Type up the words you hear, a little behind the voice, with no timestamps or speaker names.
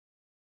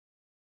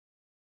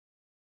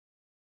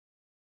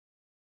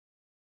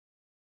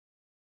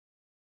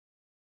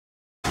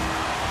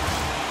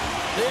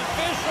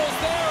officials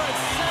there at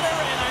center,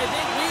 and I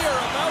think we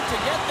are about to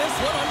get this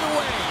one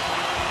underway.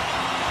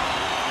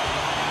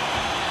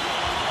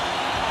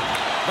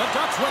 The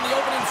Ducks win the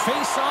opening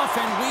face-off,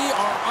 and we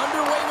are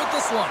underway with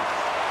this one.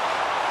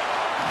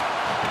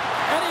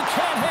 And he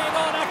can't hang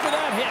on after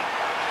that hit.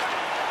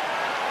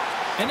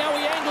 And now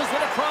he angles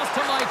it across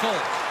to Michael.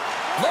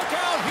 Look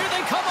out, here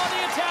they come on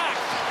the attack.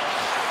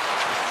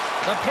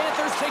 The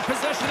Panthers take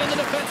possession in the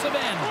defensive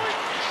end.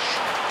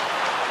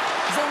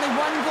 He's only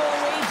one goal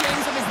away,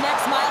 James, from his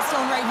next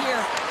milestone right here.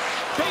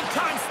 Big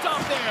time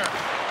stop there.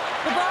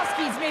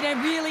 Bobrovsky's made a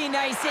really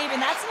nice save,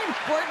 and that's an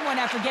important one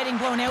after getting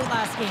blown out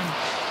last game.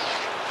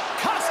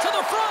 Cuts to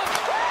the front.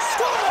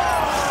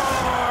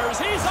 Scores!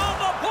 He's on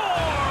the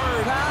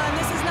board! And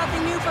this is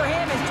nothing new for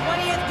him. His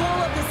 20th goal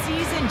of the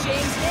season,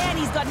 James. Man,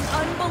 he's got an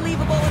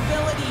unbelievable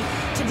ability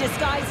to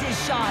disguise his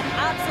shot.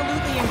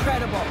 Absolutely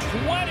incredible.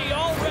 20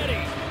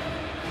 already.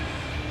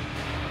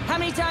 How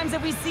many times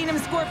have we seen him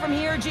score from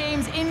here,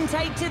 James? In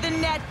tight to the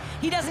net.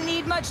 He doesn't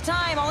need much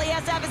time. All he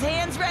has to have his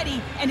hands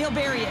ready, and he'll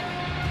bury it.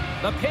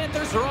 The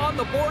Panthers are on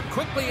the board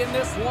quickly in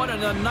this one, and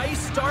a nice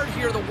start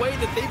here, the way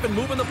that they've been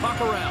moving the puck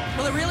around.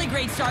 Well, a really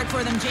great start for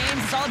them, James.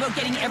 It's all about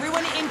getting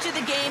everyone into the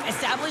game,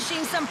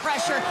 establishing some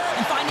pressure,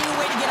 and finding a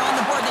way to get on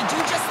the board. They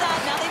do just that.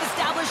 Now they've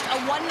established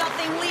a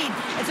 1-0 lead.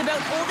 It's about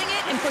holding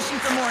it and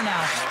pushing for more now.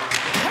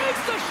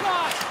 Takes the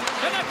shot,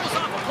 and that goes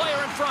off a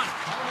player in front.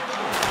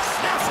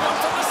 Snaps one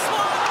from the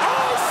slot.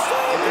 Oh,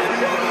 save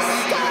it! What a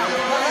stop!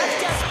 Well, that's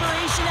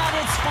desperation at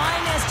its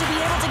finest to be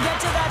able to get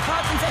to that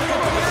puck and send a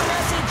clear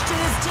message to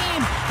his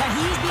team that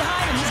he's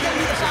behind him. He's going to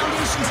be the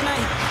foundation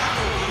tonight.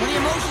 When the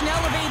emotion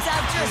elevates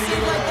after a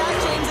save like that,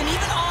 James, and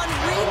even on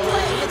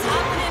replay, it's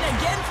happening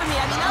again for me.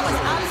 I mean, that was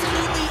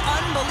absolutely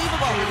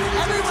unbelievable.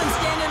 Everyone's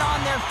standing on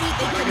their feet.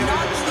 They could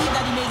not believe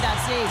that he made that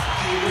save.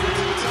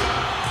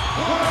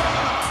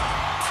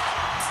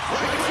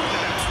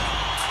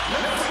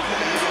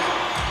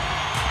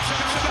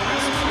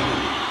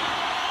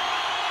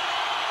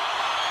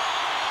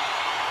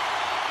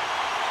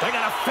 They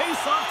got a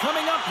face-off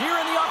coming up here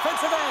in the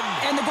offensive end.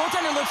 And the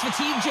goaltender looks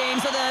fatigued,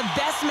 James, so the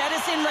best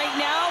medicine right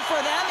now for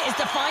them is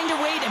to find a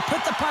way to put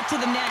the puck to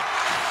the net.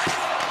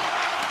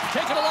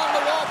 Taken along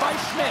the wall by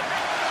Schmidt.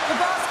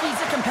 Bobrovsky's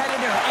a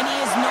competitor, and he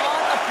is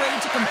not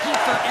afraid to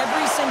compete for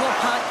every single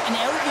puck and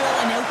out-will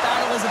and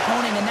out-battle his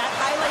opponent. And that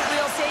highlight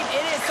reel save,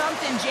 it is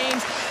something,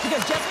 James,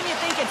 because just when you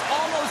think it's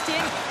almost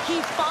in,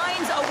 he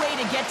finds a way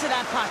to get to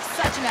that puck.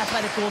 Such an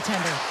athletic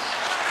goaltender.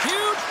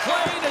 Huge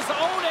play in his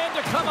own end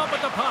to come up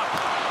with the puck.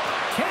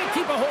 Can't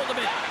keep a hold of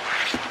it.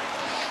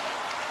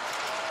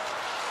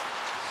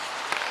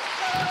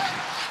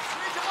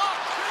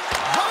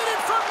 Right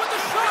in front with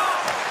the shot.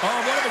 Oh,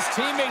 one of his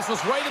teammates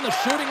was right in the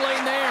shooting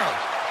lane there.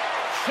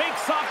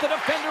 Shakes off the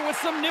defender with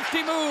some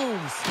nifty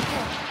moves.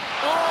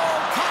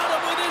 Oh, caught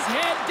him with his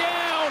head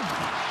down.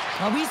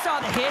 Well, we saw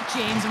the hit,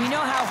 James. We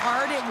know how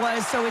hard it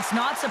was, so it's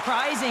not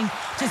surprising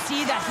to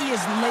see that he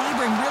is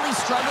laboring, really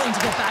struggling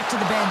to get back to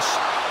the bench.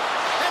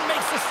 And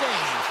makes the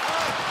save.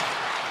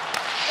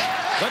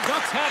 The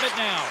Ducks have it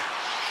now.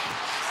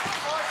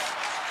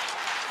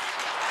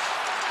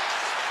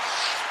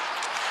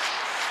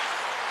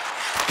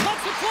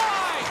 Lets it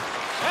fly.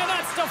 And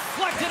that's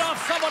deflected off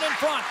someone in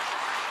front.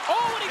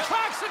 Oh, and he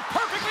tracks it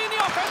perfectly in the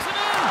offensive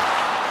end.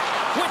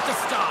 With the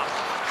stop.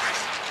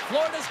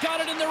 Florida's got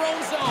it in their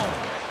own zone.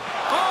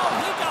 Oh,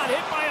 he got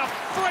hit by a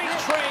freight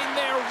train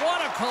there.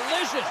 What a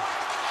collision.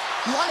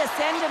 You want to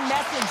send a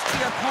message to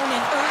your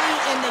opponent early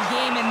in the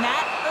game, and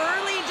that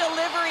early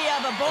delivery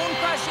of a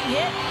bone-crushing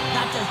hit,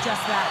 that does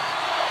just that.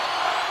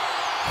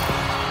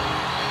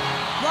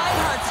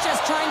 Reinhart's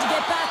just trying to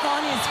get back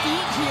on his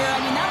feet here. I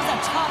mean, that was a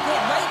top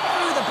hit right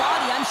through the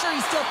body. I'm sure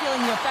he's still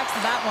feeling the effects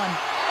of that one.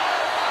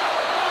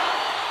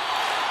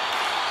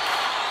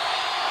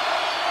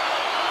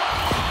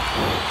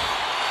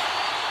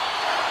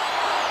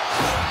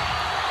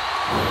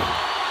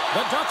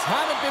 The Ducks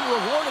haven't been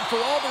rewarded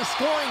for all their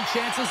scoring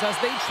chances as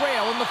they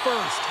trail in the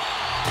first.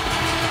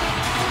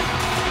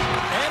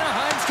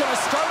 Anaheim's going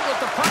to start with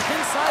the puck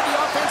inside the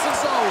offensive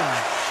zone.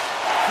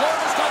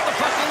 Florida's got the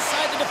puck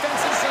inside the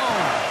defensive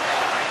zone.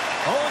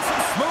 Oh, and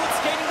some smooth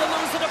skating to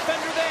lose the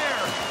defender there.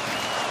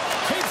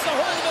 Keeps a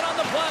hold of it on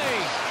the play.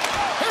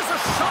 Here's a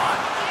shot.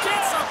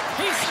 Gets a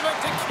piece of it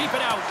to keep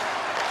it out.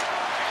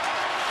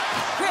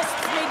 Chris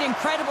made an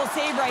incredible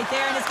save right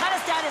there, and it's kind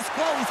of status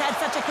quo. He's had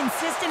such a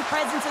consistent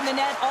presence in the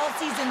net all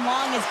season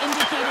long, as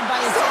indicated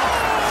by his...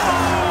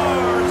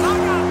 I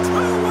got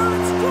 2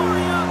 words for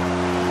you.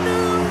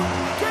 New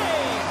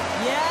game.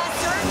 Yeah, it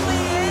certainly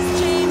is,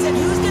 James. And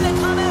who's going to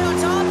come out on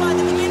top by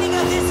the beginning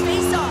of this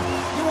faceoff?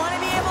 You want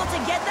to be able to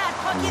get that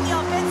puck in the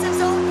offensive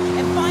zone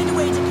and find a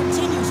way to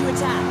continue to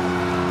attack.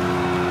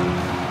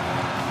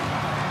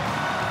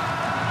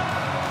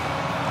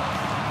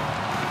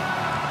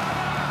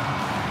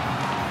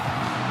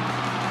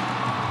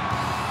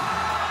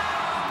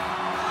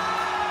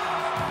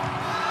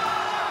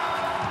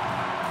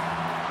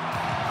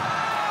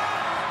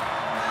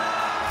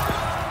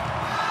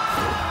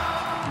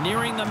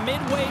 Nearing the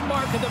midway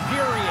mark of the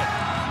period.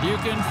 You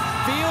can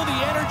feel the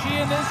energy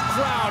in this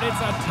crowd.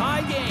 It's a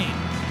tie game.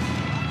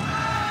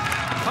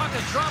 Puck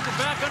is dropped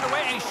back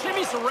underway, and he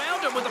shimmies around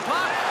him with the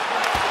puck.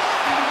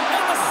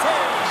 And the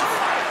save.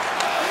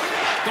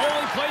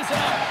 Goalie plays it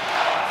up.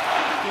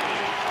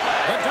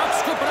 The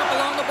Ducks scoop it up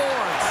along the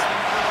boards.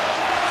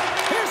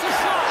 Here's the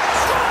shot.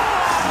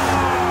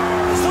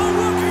 Scores! The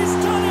rookie's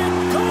done it.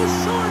 Go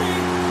Shorty.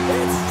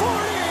 It's 40.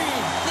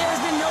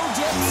 There's been no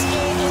dips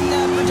in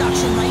the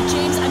production, right,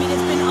 James? I mean,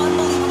 it's been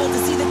unbelievable to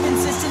see the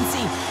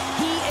consistency.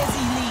 He is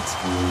elite.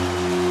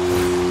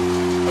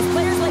 It's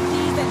players like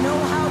these that know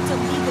how to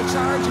lead the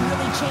charge and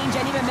really change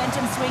any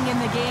momentum swing in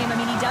the game. I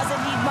mean, he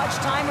doesn't need much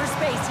time or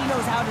space. He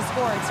knows how to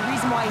score. It's the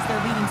reason why he's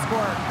their leading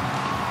scorer.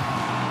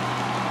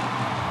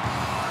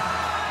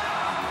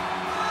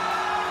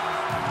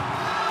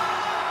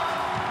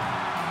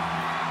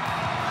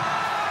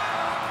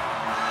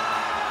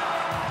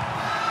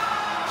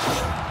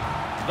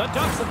 The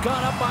Ducks have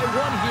gone up by 1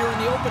 here in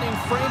the opening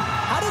frame.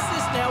 How does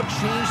this now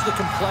change the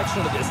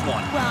complexion of this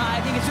one? Well, I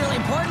think it's really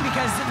important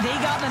because they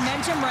got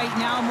momentum right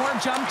now. More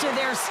jump to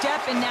their step,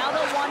 and now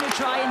they'll want to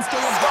try and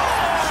stay above.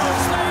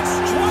 They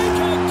strike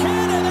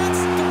again, and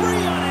that's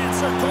 3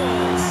 unanswered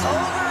goals.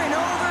 Over and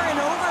over and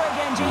over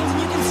again, James, and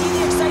you can see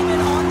the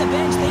excitement on the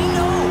bench. They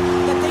know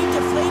that they've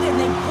deflated, and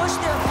they push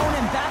their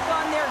opponent back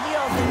on their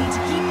heels. They need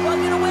to keep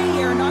plugging away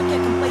here and not get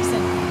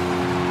complacent.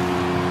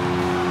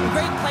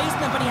 Great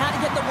placement, but he had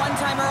to get the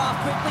one-timer off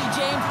quickly,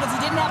 James, because he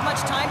didn't have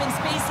much time and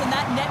space in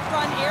that net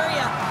front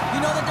area. You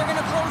know that they're going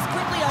to close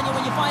quickly on you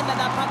when you find that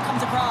that puck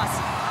comes across.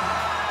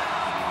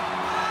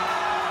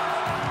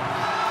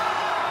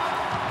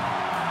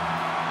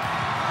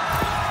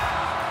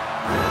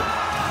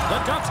 The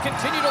Ducks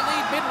continue to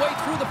lead midway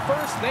through the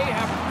first. They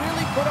have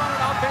really put on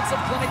an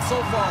offensive clinic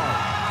so far.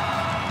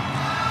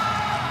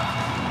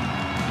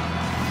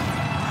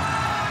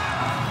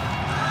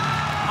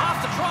 Off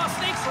the draw,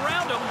 snakes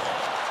around him.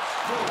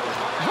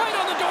 Right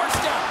on the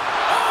doorstep.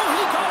 Oh,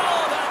 he got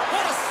all of that.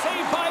 What a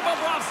save by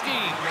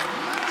Bobrovsky.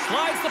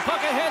 Slides the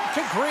puck ahead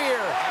to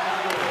Greer.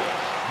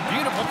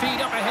 Beautiful feed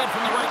up ahead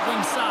from the right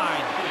wing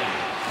side.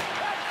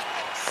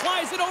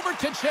 Slides it over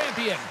to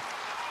Champion.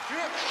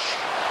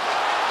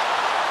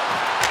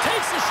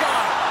 Takes the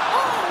shot.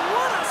 Oh,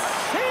 what a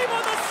save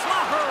on the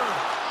slapper.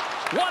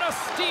 What a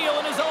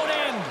steal in his own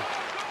end.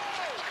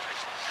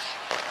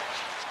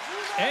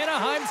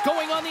 Anaheim's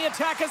going on the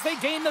attack as they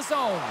gain the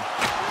zone.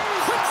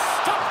 Quick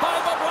stop by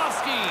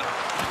Bobrovsky.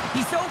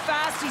 He's so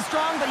fast, he's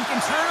strong, but he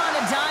can turn on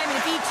a dime. And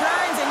if he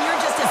turns and you're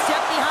just a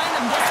step behind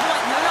him, guess what?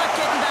 You're not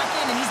getting back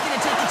in, and he's going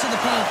to take it to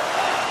the paint.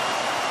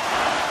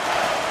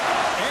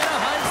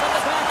 Anaheim's on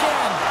the back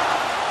end.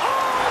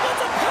 Oh,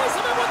 that's a piece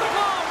of it with the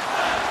glove.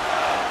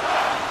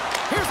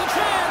 Here's a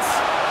chance.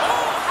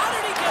 Oh, how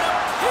did he get a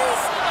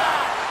piece of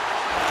that?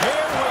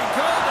 Here we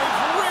go. They've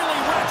really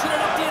ratcheted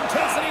up the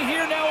intensity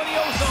here now in the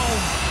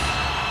O-zone.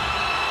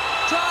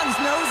 Johns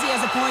knows he has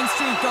a point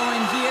streak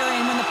going here,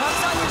 and when the puck's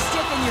on your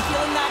stick and you're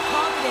feeling that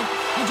confident,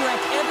 you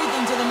direct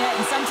everything to the net,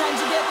 and sometimes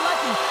you get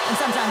lucky, and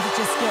sometimes it's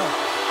just skill.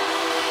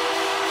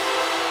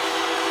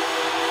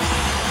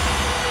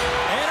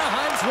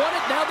 Anaheim's won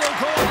it, now they'll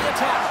go on the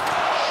attack.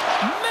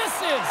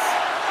 Misses!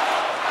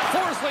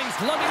 Forsling's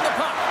lugging the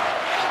puck.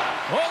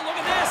 Oh, look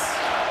at this!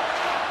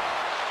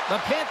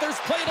 The Panthers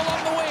played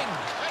along the wing.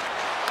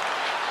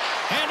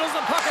 Handles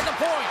the puck at the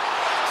point.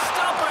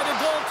 Stopped by the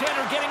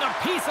goaltender, getting a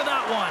piece of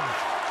that one.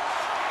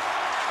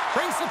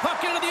 Brings the puck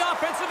into the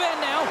offensive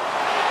end now.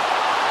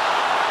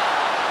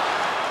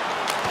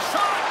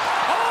 Shot!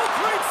 Oh,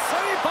 great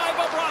save by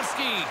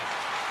Bobrovsky.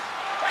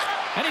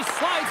 And he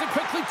slides it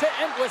quickly to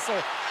Entwistle.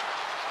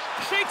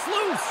 Shakes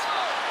loose.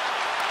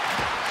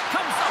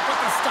 Comes up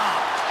with the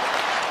stop.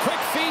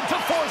 Quick feed to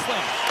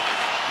Forsling.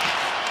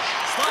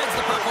 Slides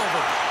the puck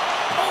over.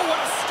 Oh,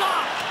 what a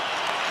stop!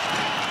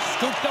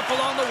 Scooped up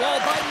along the wall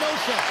by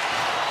Notion.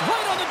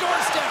 Right on the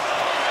doorstep.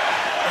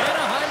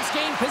 Anaheim's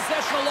gained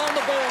possession along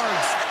the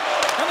boards.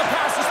 And the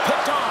pass is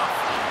picked off.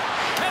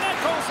 And it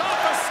goes off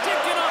the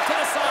stick and off to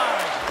the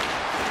side.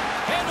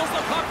 Handles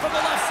the puck from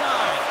the left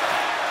side.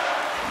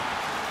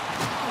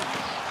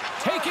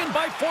 Taken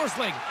by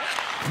Forsling.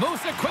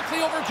 Moves it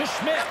quickly over to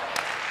Schmidt.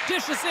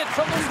 Dishes it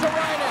from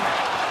Luosterainen.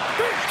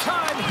 Big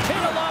time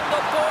hit along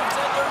the boards,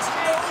 and there's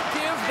no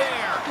give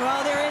there.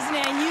 Well, there isn't,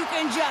 and you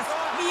can just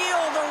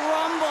feel the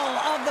rumble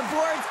of the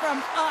boards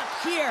from up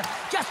here.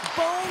 Just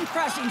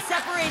bone-crushing,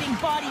 separating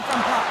body from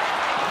puck.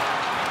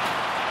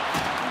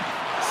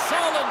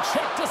 Solid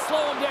check to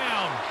slow him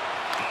down.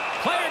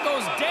 Player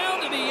goes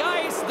down to the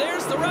ice.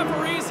 There's the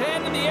referee's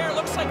hand in the air.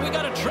 Looks like we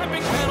got a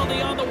tripping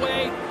penalty on the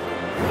way.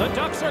 The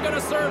Ducks are going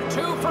to serve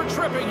 2 for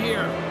tripping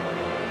here.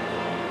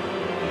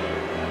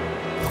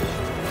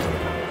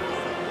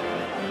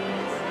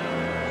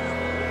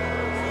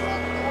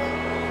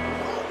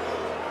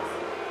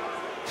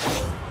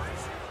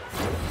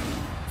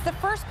 The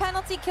first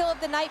penalty kill of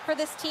the night for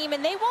this team,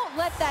 and they won't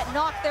let that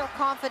knock their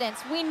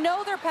confidence. We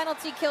know their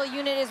penalty kill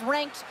unit is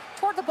ranked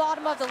toward the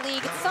bottom of the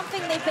league. It's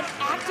something they've been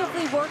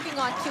actively working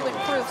on to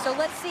improve. So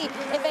let's see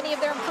if any of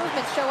their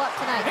improvements show up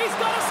tonight. He's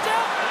got a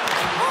step.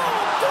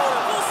 Oh,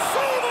 beautiful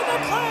save of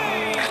the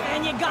play.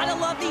 And you gotta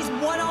love these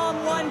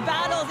one-on-one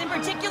battles. In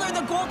particular,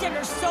 the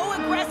goaltender so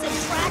aggressive,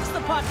 tracks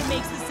the puck and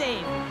makes the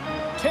save.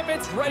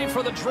 Tippett's ready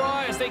for the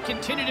draw as they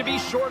continue to be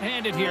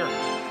shorthanded here. And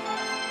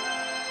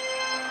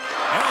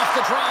off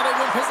the draw, they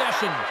win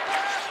possession.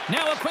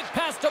 Now a quick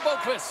pass to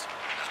Boqvist.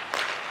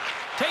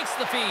 Takes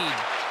the feed.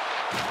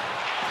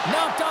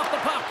 Knocked off the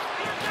puck.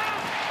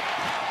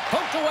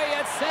 Poked away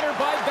at center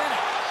by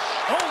Bennett.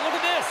 Oh, look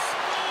at this.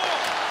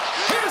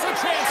 Here's a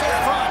chance in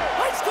front.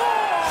 They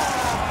score!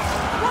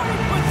 Right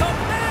with the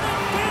man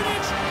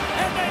advantage,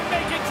 and they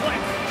make it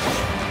click.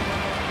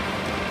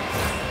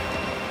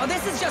 Oh,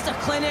 this is just a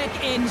clinic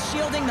in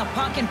shielding the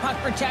puck and puck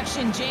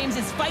protection. James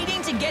is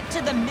fighting to get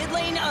to the mid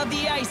lane of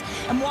the ice.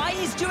 And why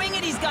he's doing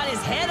it, he's got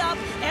his head up.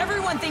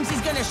 Everyone thinks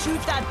he's going to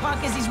shoot that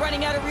puck as he's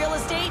running out of real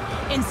estate.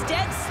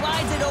 Instead,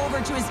 slides it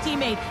over to his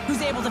teammate,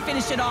 who's able to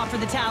finish it off for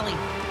the tally.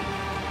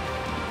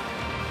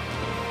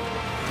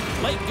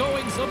 Late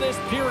goings of this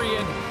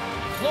period.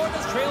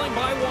 Florida's trailing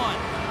by 1.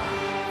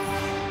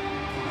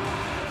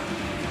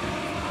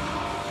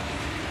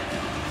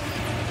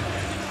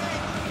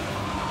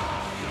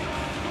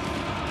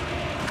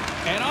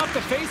 And off the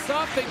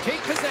face-off, they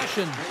take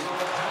possession.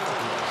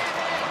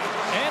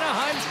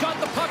 Anaheim's got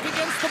the puck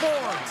against the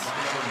boards.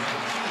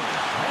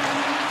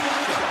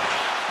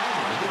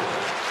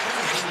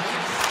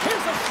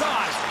 Here's a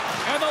shot.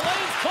 And the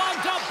lane's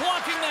clogged up,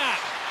 blocking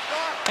that.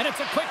 And it's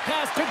a quick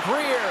pass to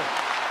Greer.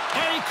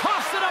 And he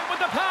coughs it up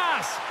with the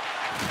pass.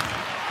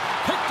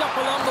 Picked up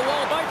along the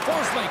wall by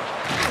Forsling.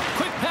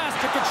 Quick pass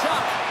to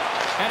Tkachuk.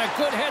 And a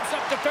good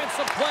heads-up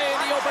defensive play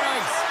in the open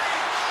ice.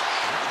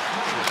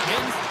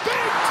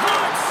 Big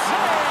time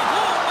save!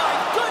 Oh my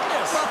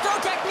goodness! Well,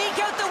 throw technique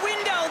out the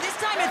window. This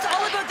time it's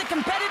all about the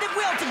competitive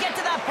will to get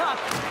to that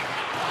puck.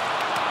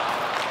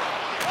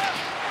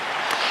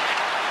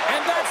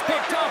 And that's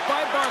picked up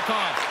by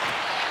Barkov.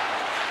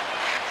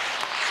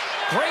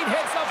 Great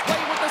heads-up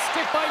play with the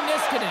stick by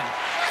Niskanen.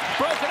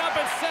 Broken up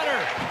at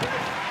center.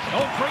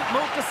 Oh, great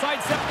move to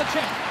sidestep the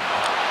check.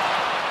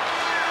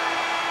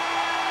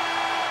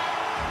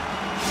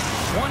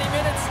 20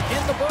 minutes in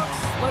the books.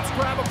 Let's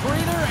grab a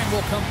breather, and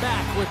we'll come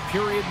back with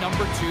period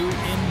number 2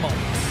 in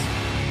moments.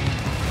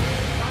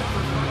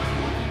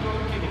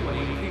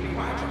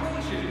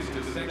 Congratulations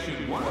to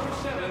Section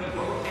 107,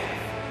 Row F.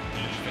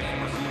 Each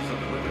fan receives a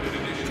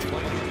limited edition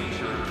player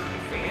t-shirt.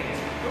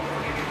 Fans, don't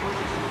forget to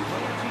purchase your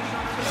player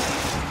t-shirt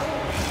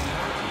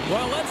today.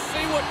 Well, let's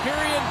see what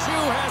period 2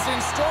 has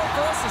in store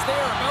for us as they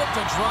are about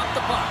to drop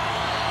the puck.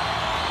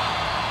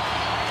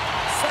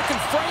 Second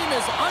frame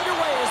is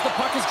underway as the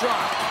puck is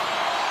dropped.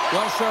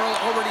 Well, Cheryl,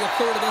 already a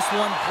third of this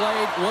one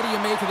played. What do you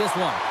make of this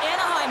one?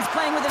 Anaheim's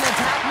playing with an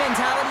attack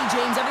mentality,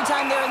 James. Every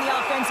time they're in the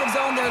offensive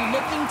zone, they're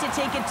looking to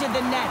take it to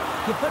the net.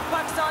 You put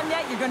pucks on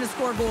net, you're going to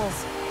score goals.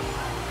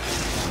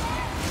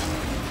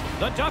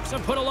 The Ducks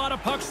have put a lot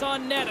of pucks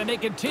on net, and they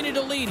continue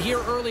to lead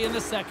here early in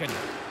the second.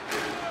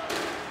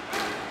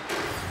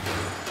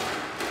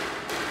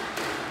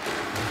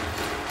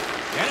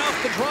 And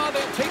off the draw,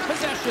 they'll take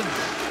possession.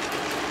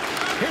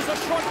 Here's a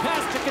short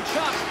pass to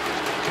Tkachuk.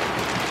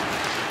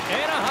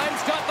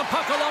 Anaheim's got the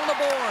puck along the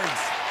boards.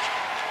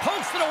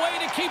 Pokes it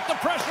away to keep the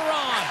pressure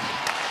on.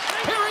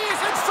 Here he is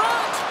in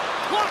front.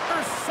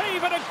 Blocker save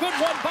and a good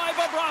one by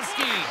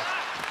Bobrovsky.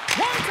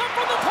 Winds up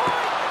from the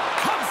point.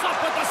 Comes up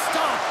with the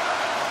stop.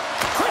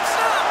 Quick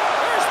stop.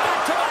 There's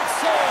back-to-back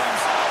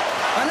saves.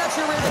 I'm not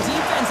sure where the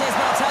defense is,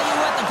 but I'll tell you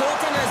what, the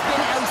goaltender has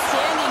been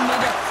outstanding.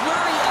 Made a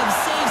flurry of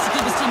saves to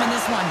keep his team in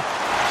this one.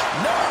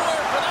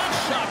 Nowhere for that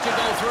shot to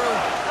go through.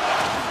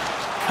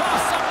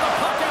 Toss up the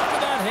puck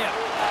after that hit.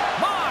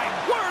 My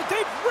word,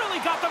 they've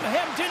really got them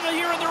hemmed in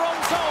here in their own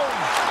zone.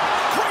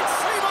 Great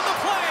save on the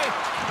play.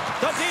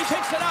 The D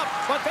picks it up,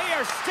 but they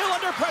are still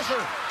under pressure.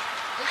 And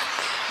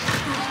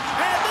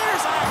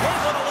there's a hit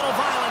with a little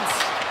violence.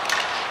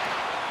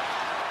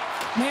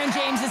 Man,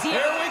 James is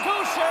here. Here we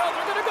go, Cheryl.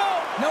 They're going to go.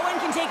 No one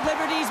can take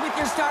liberties with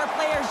your star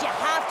players. You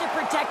have to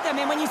protect them.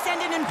 And when you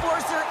send an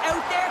enforcer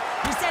out there,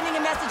 you're sending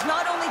a message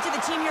not only to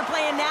the team you're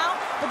playing now,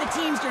 but the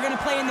teams you're going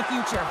to play in the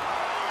future.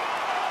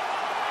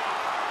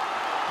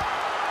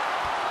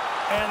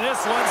 And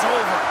this one's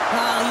over.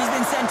 Well, he's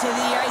been sent to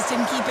the ice,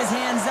 didn't keep his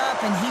hands up,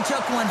 and he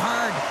took one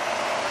hard.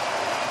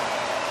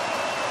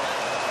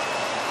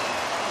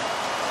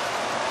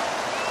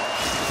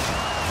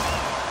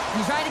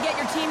 You try to get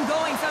your team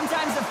going.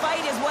 Sometimes the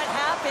fight is what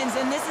happens,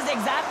 and this is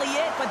exactly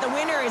it, but the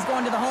winner is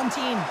going to the home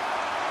team.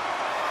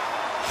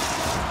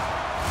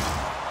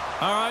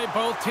 All right,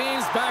 both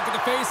teams back at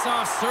the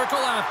face-off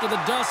circle after the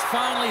dust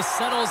finally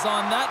settles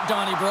on that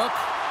Donnybrook.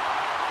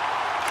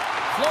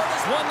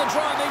 Florida's won the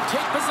draw. They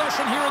take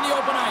possession here in the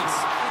open ice.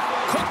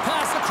 Quick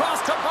pass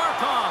across to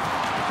Barkov.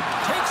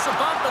 Takes a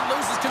bump and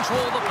loses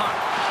control of the puck.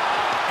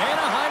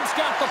 Anaheim's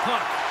got the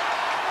puck.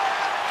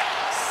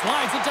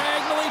 Slides it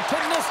diagonally to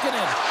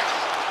Niskanen.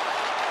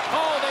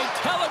 Oh, they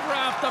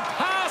telegraphed the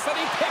pass, and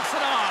he picks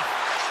it off.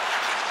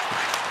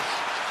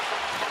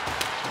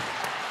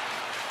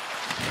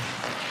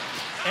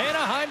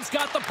 Anaheim's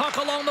got the puck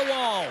along the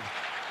wall.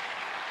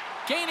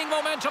 Gaining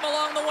momentum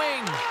along the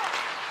wing.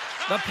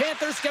 The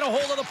Panthers get a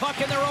hold of the puck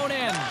in their own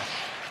end.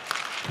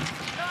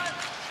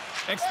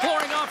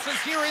 Exploring options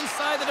here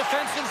inside the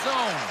defensive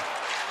zone.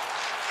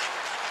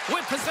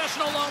 With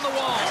possession along the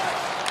wall.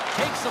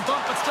 Takes a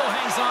bump but still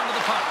hangs on to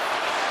the puck.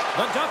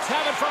 The Ducks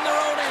have it from their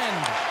own end.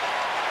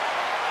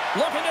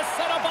 Looking to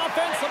set up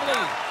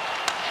offensively.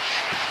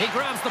 He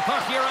grabs the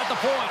puck here at the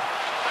point.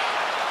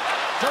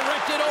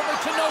 Directed over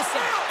to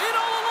Nosa. In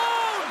all alone!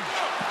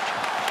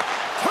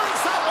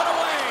 Turns that one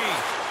away.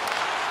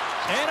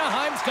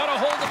 Anaheim's got a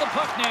hold of the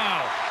puck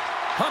now.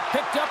 Puck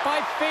picked up by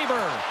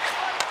Faber.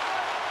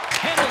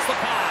 Handles the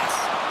pass.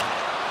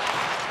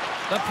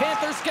 The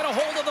Panthers get a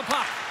hold of the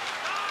puck.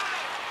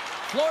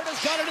 Florida's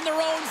got it in their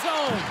own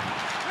zone.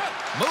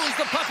 Moves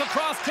the puck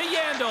across to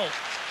Yandel.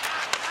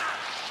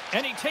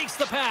 And he takes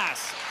the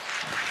pass.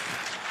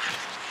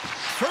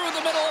 Through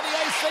the middle of the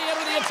ice, they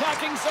enter the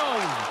attacking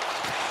zone.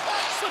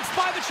 Slips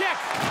by the check.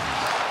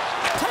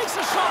 Takes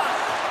a shot.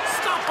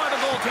 Stopped by the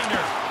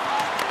goaltender.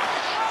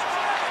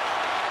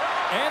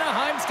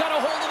 Anaheim's got a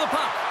hold of the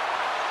puck.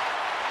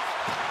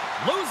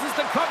 Loses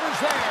the coverage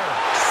there.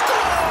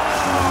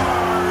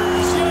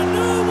 Scores! You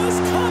knew it was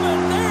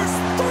coming. There's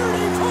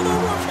 30 for the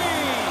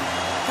rookie.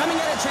 Coming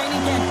out of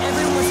training camp,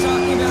 everyone was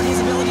talking about his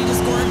ability to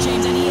score,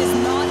 James, and he is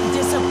not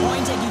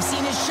disappointed. You've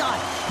seen his shot,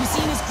 you've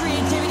seen his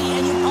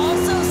creativity, and you've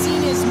also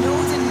seen his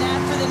nose and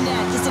knack for the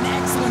net. Just an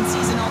excellent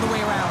season all the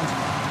way around.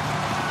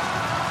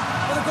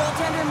 Well, the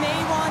goaltender may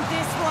want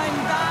this one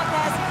back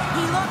as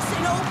he looks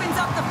and opens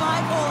up the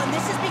 5-hole, and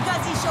this is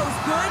because he shows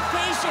good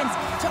patience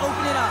to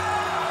open it up.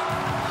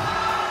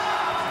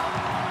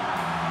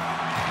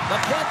 The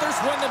Panthers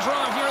win the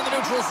draw here in the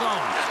neutral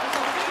zone.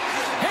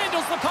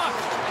 Handles the puck.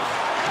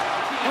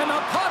 And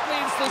the puck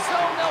leaves the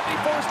zone. They'll be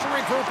forced to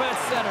regroup at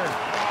center.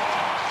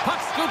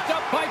 Puck scooped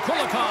up by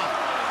Kulikov.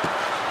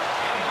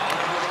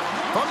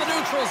 From the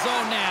neutral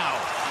zone now.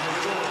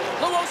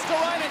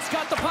 Luostarinen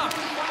got the puck.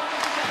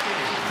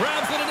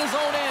 Grabs it in his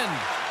own end.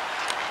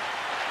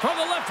 From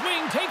the left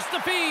wing, takes the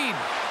feed.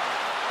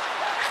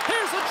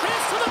 Here's a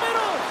chance to the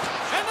middle.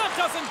 And that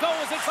doesn't go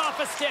as it's off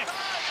a stick.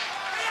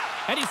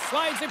 And he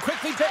slides it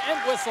quickly to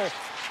Entwistle.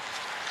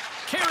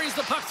 Carries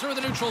the puck through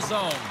the neutral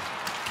zone.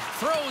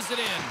 Throws it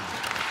in.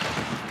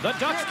 The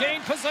Ducks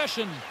gain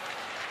possession.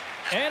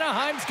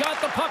 Anaheim's got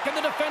the puck in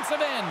the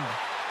defensive end.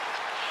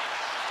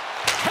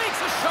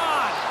 Takes a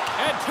shot.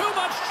 And too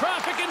much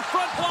traffic in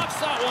front blocks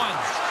that one.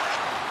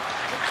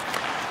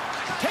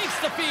 Takes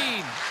the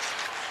feed.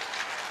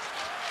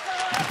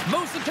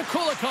 Moves it to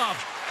Kulikov.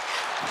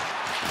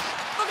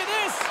 Look at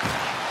this.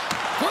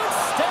 Good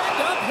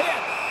stand-up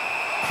hit.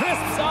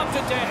 Crisps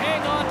opted to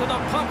hang on to the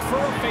puck for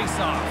a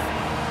face-off.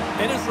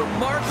 It is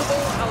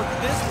remarkable how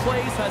this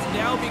place has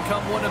now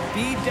become one of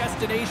the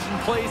destination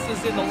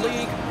places in the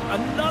league.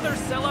 Another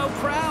sellout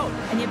crowd.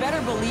 And you better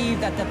believe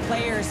that the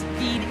players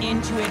feed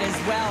into it as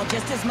well,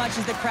 just as much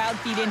as the crowd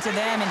feed into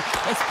them. And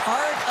it's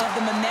part of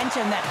the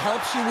momentum that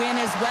helps you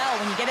win as well.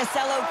 When you get a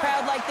sellout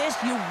crowd like this,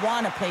 you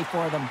want to play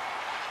for them.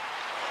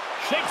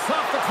 Shakes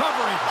off the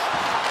coverage.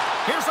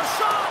 Here's a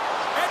shot.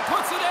 And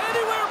puts it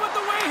anywhere but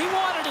the way he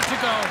wanted it to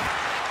go.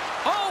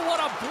 Oh, what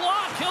a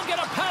block. He'll get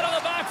a pat on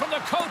the back from the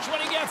coach when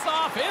he gets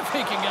off, if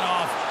he can get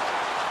off.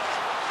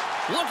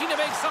 Looking to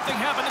make something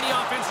happen in the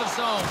offensive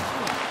zone.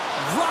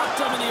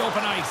 Rocked him in the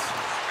open ice.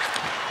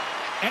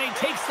 And he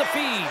takes the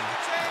feed.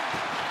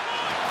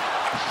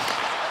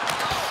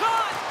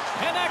 Shot!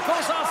 And that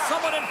goes off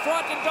someone in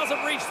front and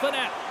doesn't reach the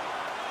net.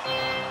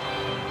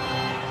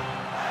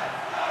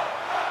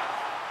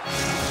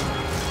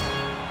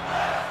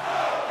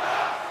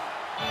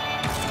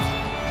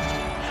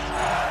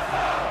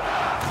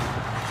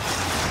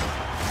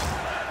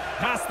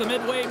 Past the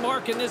midway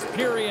mark in this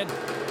period,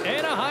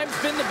 Anaheim's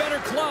been the better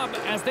club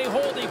as they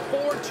hold a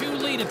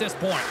 4-2 lead at this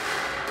point.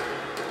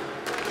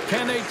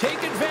 Can they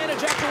take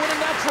advantage after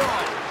winning that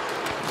draw?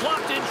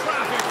 Blocked in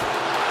traffic.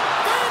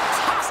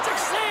 Fantastic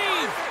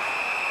save!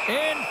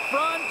 In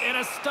front and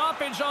a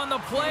stoppage on the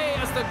play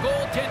as the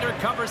goaltender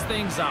covers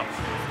things up.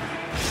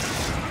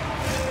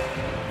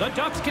 The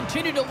Ducks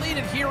continue to lead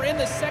it here in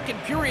the second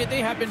period.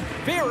 They have been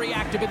very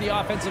active in the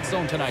offensive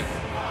zone tonight.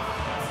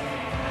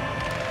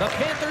 The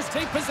Panthers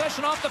take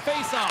possession off the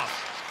faceoff.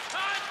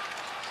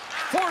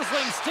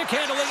 Forsling stick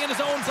handling in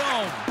his own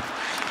zone.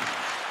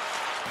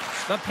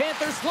 The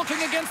Panthers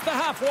looking against the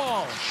half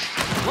wall.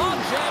 Long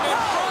jam in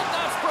front,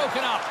 that's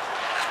broken up.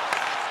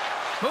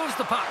 Moves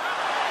the puck.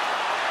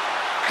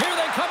 Here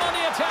they come on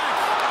the attack.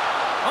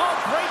 Oh,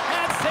 great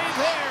pad save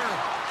there.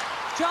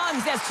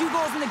 Johns has 2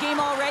 goals in the game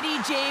already,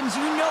 James.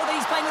 You know that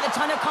he's playing with a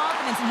ton of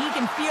confidence, and he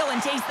can feel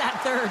and taste that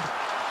third.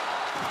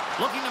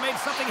 Looking to make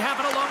something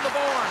happen along the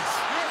boards.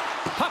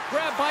 Puck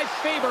grab by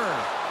Faber.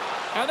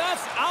 And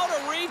that's out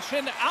of reach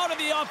and out of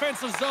the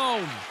offensive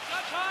zone.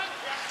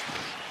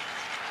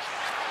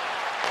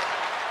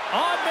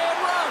 On-man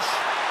rush.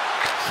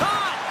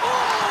 Shot.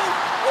 Oh,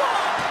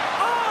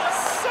 what a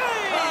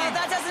save!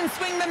 That doesn't doesn't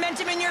swing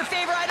momentum in your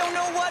favor, I don't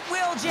know what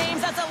will,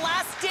 James. That's a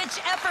last-ditch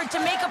effort to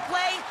make a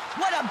play.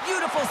 What a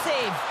beautiful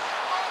save.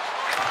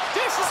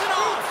 Dishes it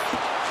off.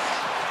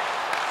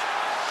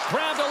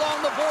 Grabbed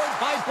along the board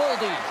by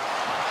Boldy.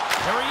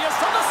 There he is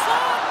from the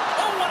slot.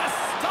 Oh, what a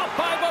stop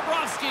by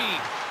Bobrovsky.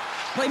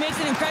 Well, he makes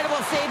an incredible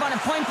save on a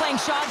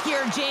point-blank shot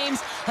here, James.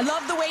 I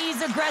love the way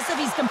he's aggressive,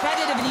 he's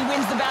competitive, and he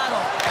wins the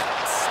battle.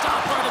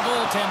 Stop by the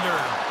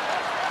goaltender.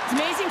 It's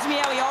amazing to me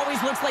how he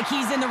always looks like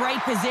he's in the right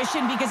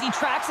position because he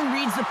tracks and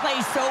reads the play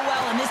so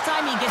well, and this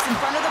time he gets in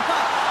front of the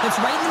puck that's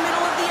right in the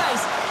middle of the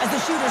ice as the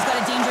shooter's got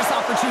a dangerous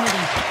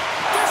opportunity.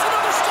 There's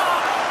another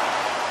stop.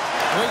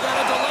 We got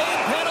a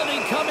delayed penalty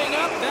coming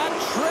up. That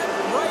trip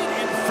right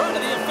in front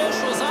of the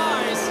official's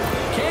eyes.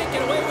 Can't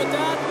get away with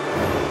that.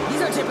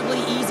 These are typically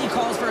easy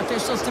calls for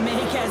officials to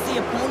make as the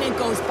opponent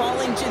goes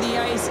falling to the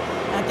ice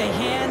at the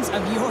hands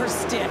of your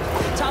stick.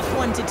 Tough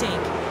one to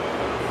take.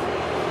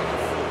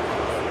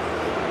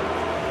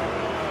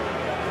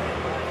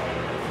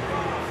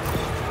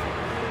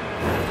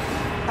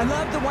 I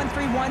love the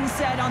 1-3-1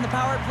 set on the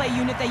power play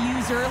unit they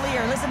used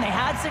earlier. Listen, they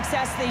had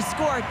success, they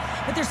scored,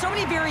 but there's so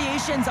many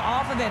variations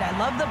off of it. I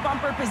love the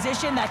bumper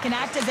position that can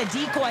act as a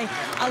decoy,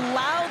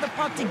 allow the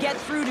puck to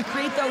get through to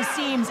create those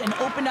seams and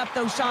open up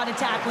those shot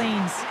attack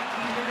lanes.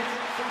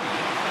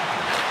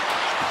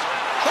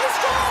 They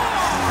score!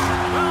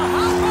 Well,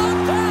 how about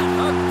that?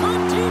 A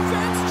good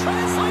defense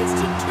translates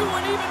to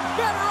an even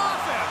better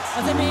offense.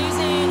 It's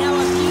amazing how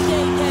a PK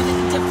can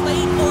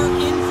deflate or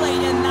inflate,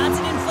 and that's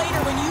an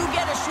inflator. When you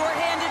get a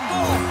shorthanded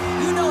goal,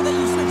 you know that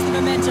you switch the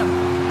momentum.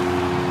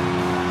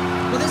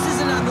 Well, this is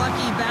an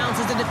unlucky bounce.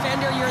 As a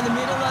defender, you're in the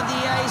middle of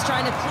the ice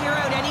trying to clear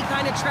out any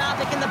kind of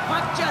traffic, and the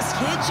puck just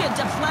hits you,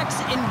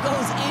 deflects, and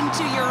goes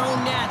into your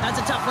own net.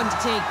 That's a tough one to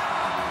take.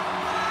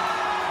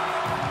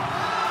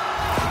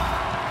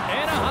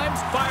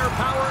 Anaheim's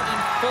firepower in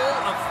full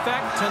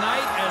effect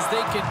tonight as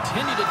they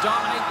continue to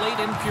dominate late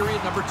in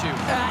period number 2.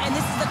 And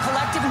this is a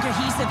collective and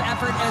cohesive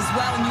effort as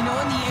well. And you know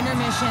in the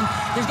intermission,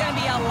 there's going to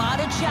be a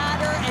lot of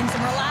chatter and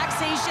some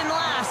relaxation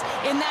laughs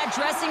in that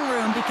dressing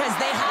room because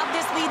they have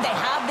this lead, they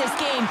have this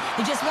game.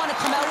 They just want to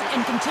come out and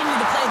continue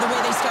to play the way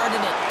they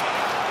started it.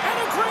 And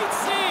a great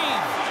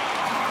save!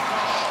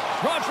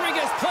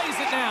 Rodriguez plays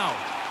it now.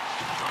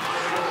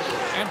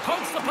 And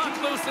pokes the puck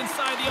loose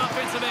inside the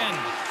offensive end.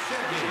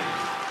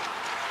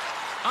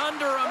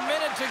 Under a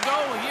minute to go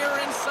here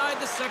inside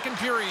the second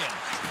period.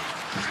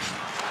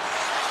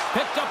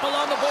 Picked up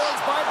along the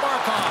boards by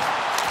Barkov.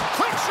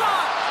 Quick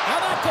shot!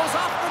 Now that goes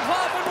off the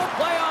glove and will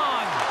play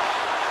on.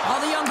 All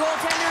the young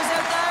goaltenders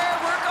out there,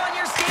 work on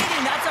your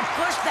skating. That's a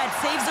push that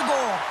saves a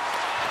goal.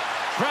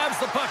 Grabs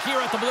the puck here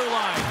at the blue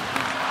line.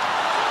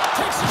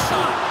 Takes a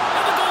shot,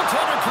 and the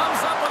goaltender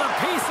comes up with a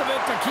piece of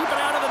it to keep it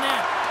out of the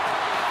net.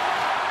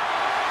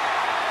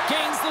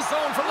 Gains the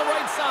zone from the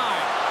right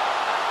side.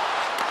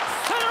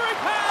 Centering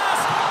pass!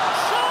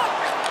 Shot!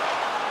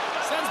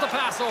 Sends the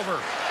pass over.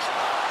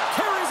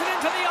 Carries it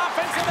into the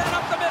offensive end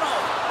up the middle.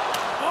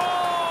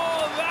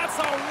 Oh, that's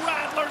a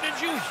rattler. Did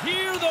you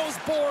hear those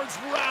boards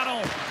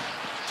rattle?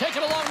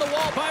 Taken along the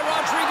wall by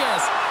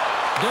Rodriguez.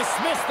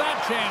 Dismissed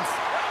that chance.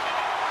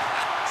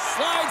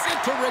 Slides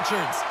it to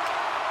Richards.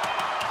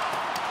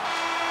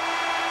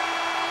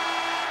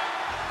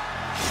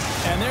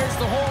 And there's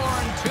the horn.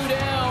 2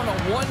 down,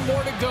 1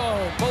 more to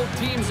go. Both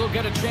teams will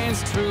get a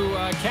chance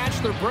to catch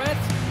their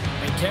breath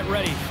and get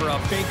ready for a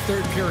big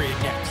third period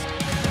next.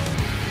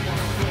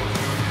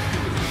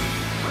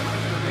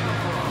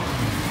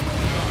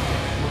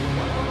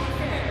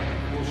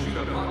 Will shoot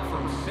a puck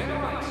from center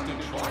ice to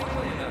try and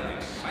win an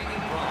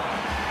exciting run.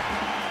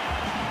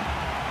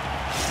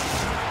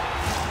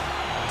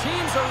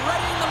 Teams are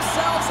readying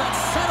themselves at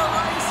center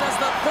ice as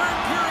the third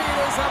period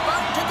is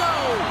about to go.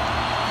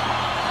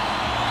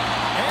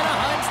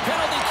 Anaheim's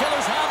penalty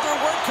killers have their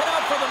work cut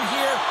out for them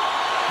here,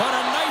 but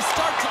a nice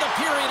start to the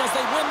period as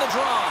they win the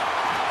draw.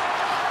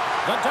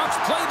 The Ducks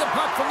play the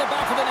puck from the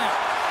back of the net.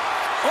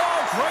 Oh,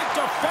 great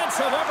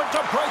defensive effort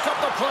to break up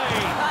the play.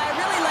 I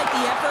really like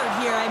the effort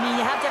here. I mean,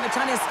 you have to have a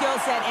ton of skill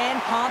set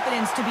and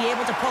confidence to be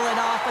able to pull it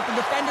off, but the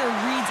defender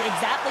reads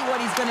exactly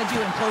what he's going to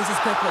do and closes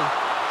quickly.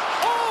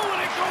 Oh,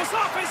 and it goes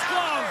off his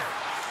glove.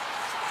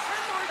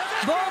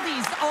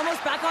 Boldy's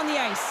almost back on the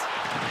ice.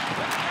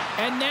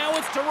 And now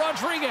it's to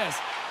Rodriguez.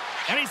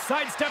 And he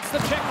sidesteps the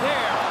check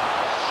there.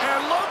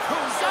 And look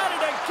who's at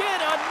it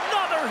again.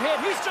 Another hit.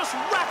 He's just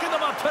racking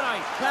them up tonight.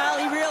 Well,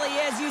 he really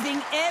is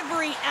using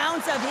every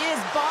ounce of his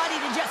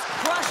body to just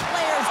crush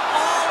players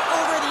all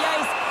over the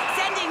ice,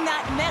 sending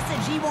that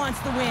message he wants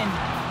to win.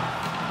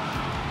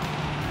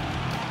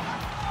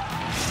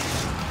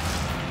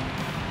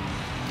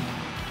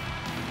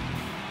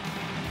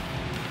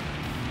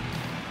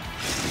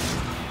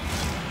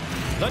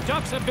 The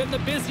Ducks have been the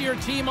busier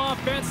team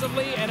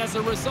offensively, and as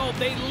a result,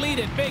 they lead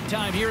it big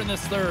time here in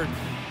this third.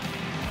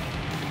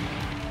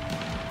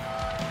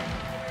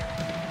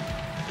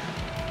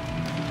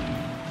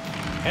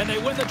 And they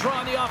win the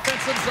draw in the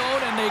offensive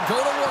zone, and they go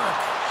to work.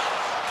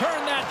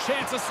 Turn that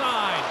chance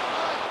aside.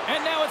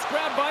 And now it's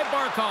grabbed by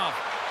Barkov.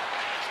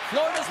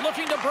 Florida's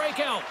looking to break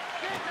out.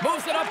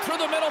 Moves it up through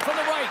the middle from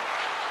the right.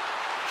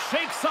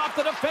 Shakes off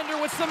the defender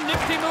with some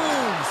nifty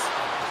moves.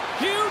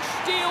 Huge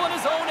steal in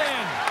his own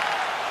end.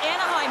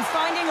 Anaheim's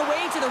finding a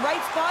way to the right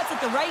spots at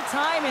the right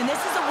time, and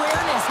this is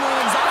awareness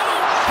knowing exactly.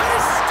 He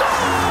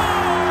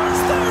scores!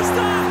 There's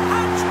the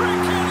hat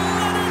trick and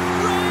let it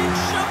rain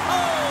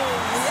Chapeau!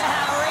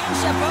 Yeah, rain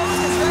Chapeau's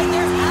is right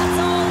there. Hats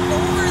all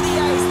over the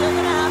ice. They're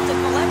going to have to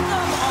collect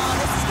them.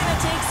 This is going to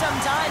take some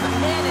time, but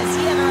man, has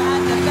he ever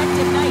had an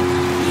effective night.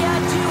 He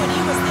had two, and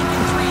he was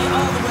thinking three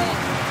all the way.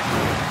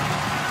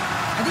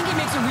 I think he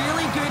makes a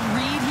really good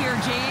read here,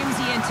 James.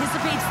 He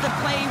anticipates the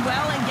play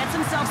well and gets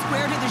himself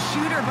square to the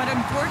shooter, but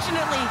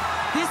unfortunately,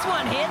 this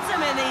one hits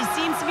him, and he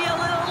seems to be a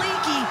little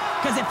leaky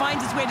because it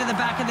finds its way to the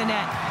back of the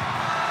net.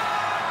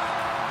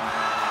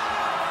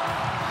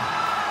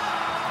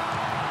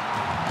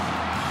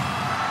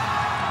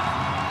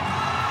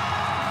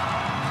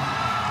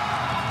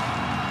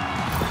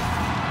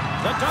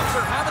 The Ducks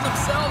are having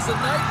themselves a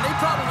night, and they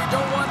probably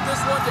don't want this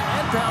one to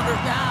end, Pounder.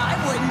 Nah, I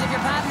wouldn't. If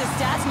you're padding the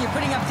stats and you're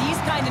putting up these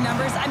kind of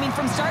numbers, I mean,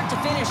 from start to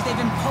finish, they've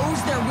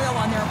imposed their will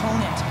on their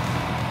opponent.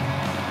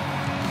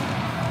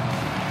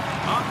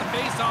 Off the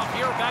face-off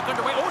here, back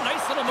underway. Oh,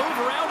 nice little move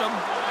around him.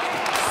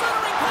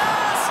 Centering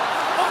pass!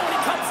 Oh, he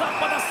comes up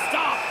with a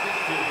stop.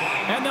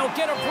 And they'll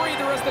get a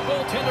breather as the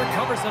goaltender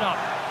covers it up.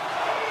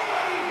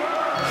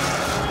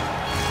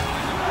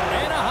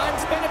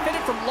 Anaheim's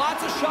benefited from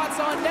lots of shots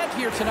on net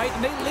here tonight,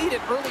 and they lead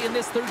it early in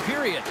this third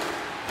period.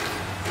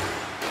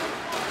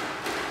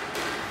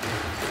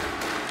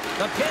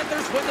 The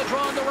Panthers win the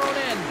draw on their own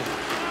end.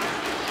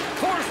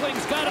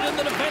 Forsling's got it in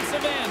the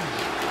defensive end.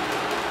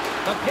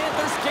 The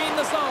Panthers gain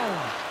the zone.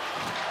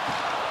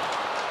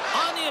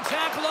 On the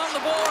attack along the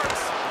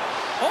boards.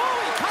 Oh,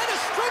 he kind of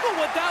struggled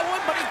with that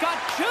one, but he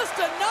got just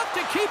enough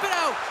to keep it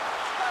out.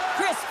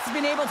 Crisp's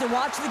been able to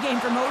watch the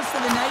game for most of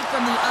the night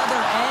from the other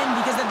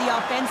end because of the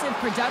offensive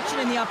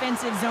production in the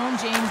offensive zone,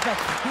 James, but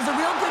he's a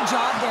real good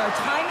job there.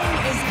 Timing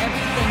is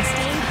everything.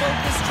 Staying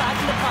focused,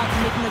 tracking the puck,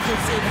 and making a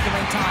good save at the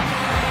right time.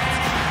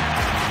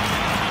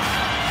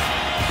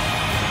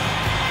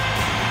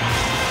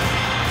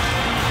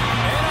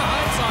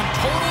 Anaheim's on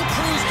total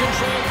cruise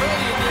control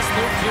early in this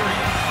third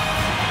period.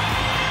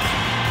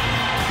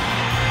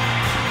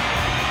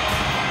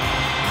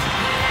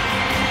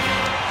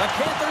 The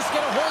Panthers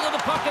get a hold of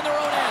the puck in their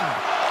own end.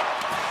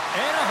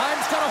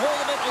 Anaheim's got a hold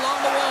of it along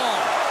the wall.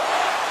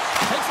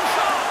 Takes a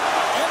shot,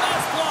 and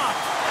that's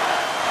blocked.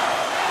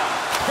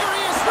 Here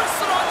he is,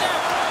 wristed on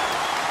net.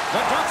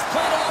 The Ducks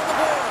play it along the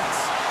boards.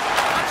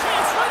 A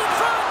chance right in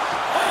front.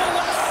 Oh,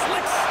 what a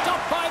slick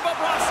stop by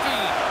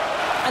Bobrovsky.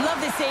 I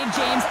love this save,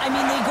 James. I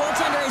mean, the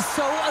goaltender is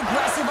so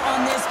aggressive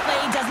on this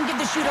play. Doesn't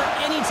give the shooter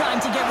any time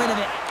to get rid of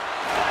it.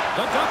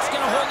 The Ducks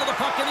get a hold of the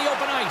puck in the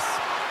open ice.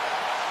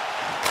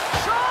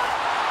 Shot!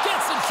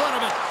 Gets in front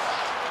of it.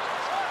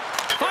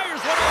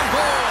 Fires one on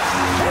goal.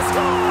 He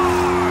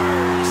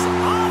scores!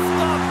 Off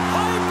the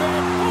pipe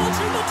and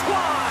bulging the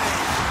twine.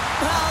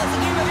 Well, it's a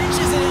game of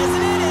inches,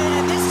 isn't it?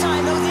 And this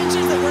time, those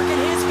inches that work in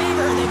his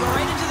favor, they go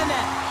right into the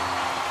net.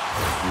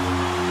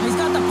 He's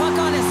got the puck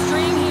on a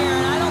string here,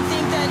 and I don't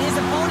think that his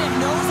opponent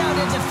knows how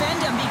to defend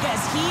him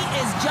because he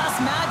is just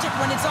magic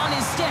when it's on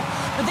his stick.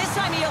 But this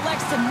time he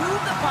elects to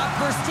move the puck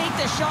versus take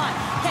the shot.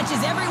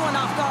 Catches everyone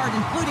off guard,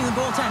 including the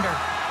goaltender.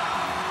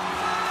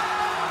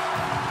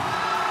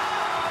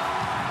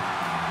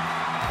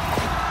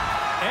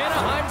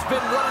 Anaheim's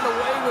been running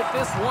away with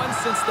this one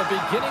since the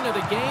beginning of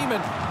the game,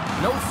 and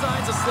no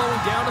signs of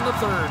slowing down in the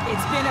third.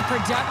 It's been a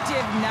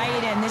productive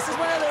night, and this is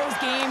one of those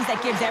games that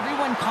gives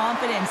everyone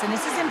confidence, and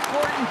this is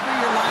important for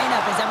your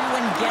lineup as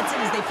everyone gets it,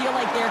 as they feel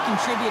like they're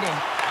contributing.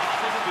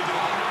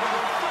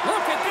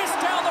 Look at this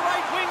down the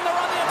right wing. They're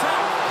on the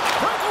attack.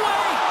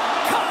 Breakaway.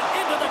 Cut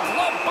into the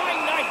glove by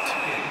Knight.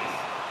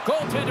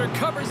 Goaltender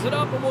covers it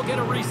up, and we'll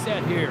get a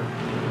reset here.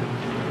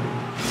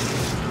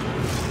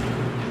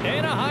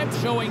 Anaheim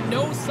showing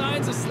no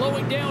signs of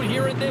slowing down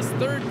here in this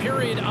third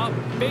period, up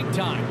big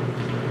time.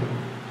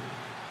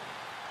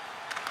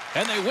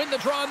 And they win the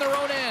draw on their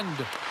own end.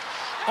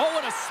 Oh,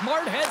 and a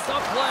smart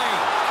heads-up play.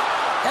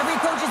 Every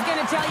coach is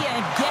going to tell you,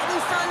 get in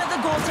front of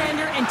the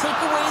goaltender and take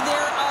away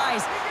their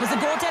eyes. It's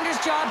the goaltender's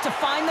job to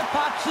find the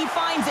puck. He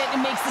finds it and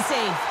makes the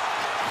save.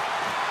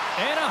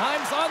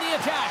 Anaheim's on the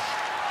attack.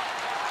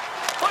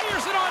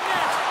 Fires it on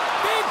net.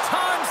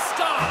 Big-time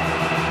stop.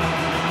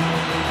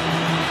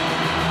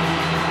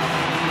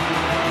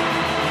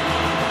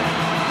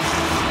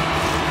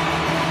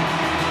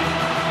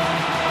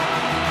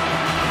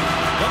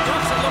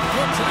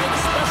 Good tonight,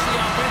 especially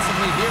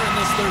offensively here in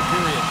this third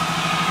period.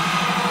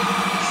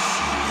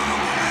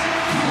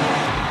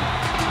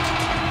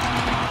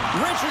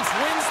 Richards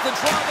wins the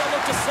draw. They'll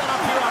look to set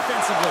up here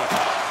offensively.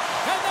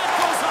 And that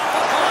goes off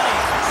the body.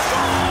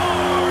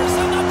 Scores!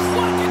 And the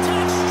clock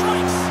attack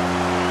strikes.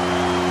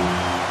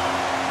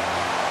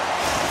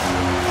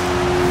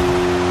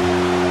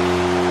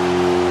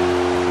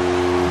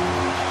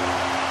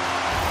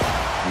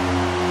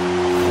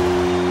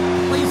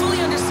 Well, you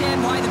fully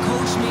understand why the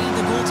coach made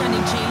the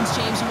goaltending change,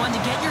 James. You want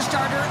to get your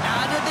starter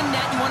out of the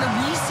net. You want to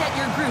reset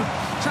your group.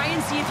 Try and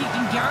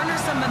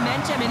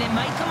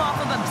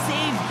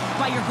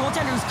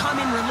come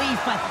in relief,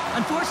 but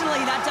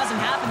unfortunately that doesn't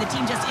happen. The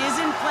team just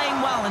isn't playing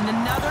well, and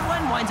another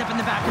one winds up in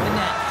the back of the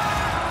net.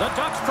 The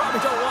Ducks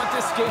probably don't want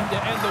this game to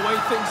end the way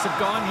things have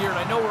gone here.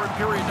 And I know we're in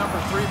period number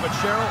 3, but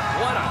Cheryl,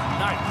 what a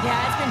night. Yeah,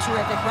 it's been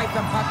terrific right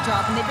from puck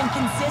drop, and they've been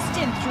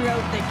consistent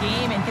throughout the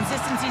game, and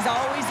consistency is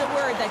always a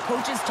word that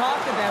coaches talk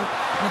about.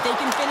 And if they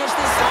can finish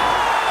this...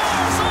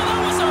 Oh,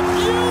 that was a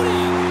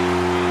beauty!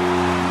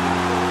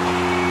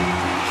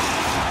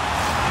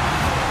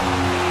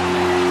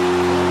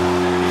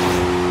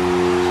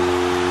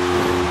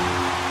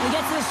 He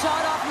gets the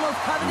shot off the most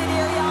coveted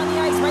area on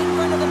the ice, right in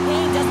front of the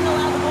paint, doesn't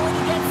allow the goalie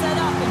to get set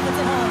up, and puts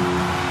it home.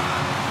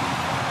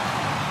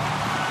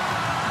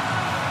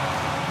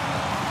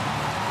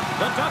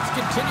 The Ducks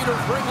continue to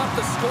bring up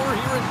the score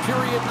here in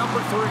period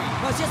number 3.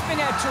 Well, it's just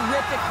been a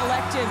terrific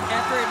collective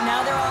effort.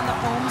 Now they're on the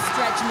home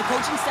stretch, and the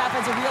coaching staff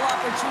has a real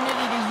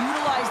opportunity to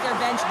utilize their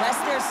bench, rest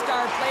their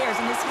star players,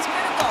 and this is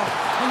critical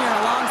when you're in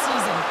a long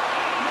season.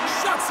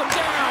 Shuts them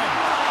down.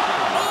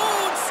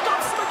 Oh, and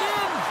stops them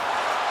again.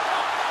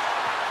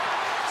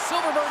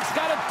 Silverberg's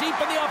got it deep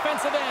in the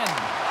offensive end.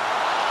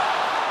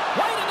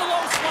 Right in the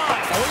low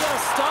slot. Oh, we got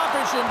a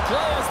stoppage in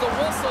play as the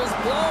whistle's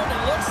blown.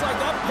 It looks like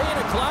that pane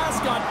of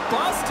glass got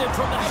busted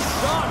from that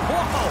shot.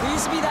 Whoa. There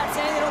used to be that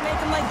saying they don't make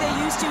them like they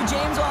used to,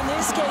 James. Well, in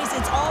this case,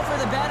 it's all for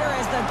the better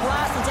as the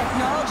glass, the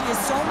technology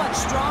is so much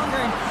stronger.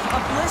 And a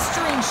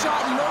blistering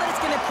shot, you know that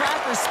it's going to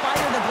crack or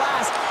spider the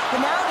glass.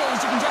 But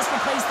nowadays, you can just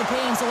replace the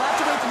pane. So we'll have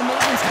to wait for the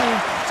maintenance crew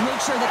to make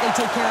sure that they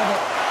take care of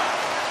it.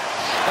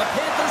 The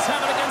Panthers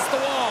have it against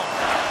the wall.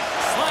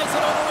 Slides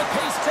it over with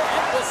pace to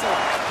Entwistle.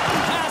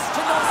 Pass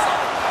to Nelson.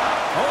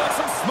 Oh, and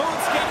some smooth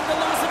skating to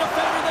lose a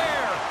defender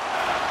there.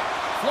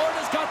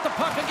 Florida's got the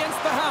puck against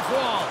the half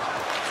wall.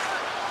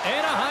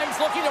 Anaheim's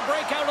looking to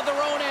break out of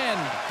their own end.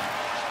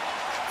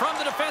 From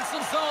the defensive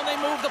zone, they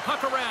move the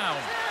puck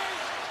around.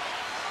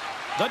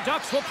 The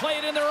Ducks will play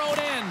it in their own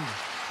end.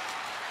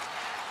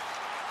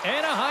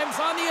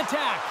 Anaheim's on the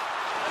attack.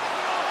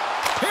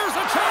 Here's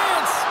a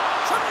chance.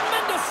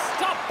 Tremendous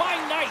stop by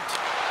Knight.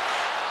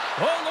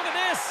 Oh, look at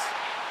this.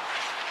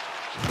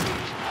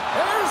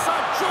 There's a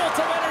jolt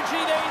of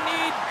energy they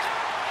need.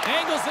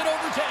 Angles it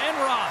over to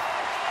Enroth.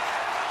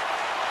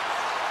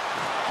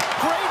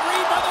 Great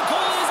read by the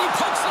goalie as he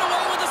pokes it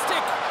away with a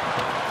stick.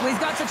 Well, he's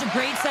got such a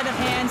great set of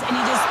hands, and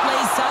he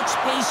displays such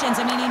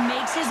patience. I mean, he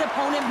makes his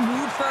opponent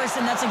move first,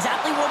 and that's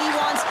exactly what he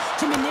wants,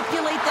 to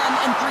manipulate them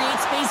and create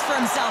space for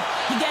himself.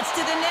 He gets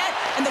to the net,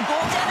 and the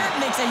goaltender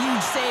makes a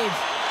huge save.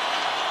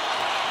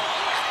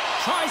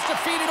 Tries to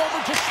feed it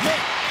over to Schmidt.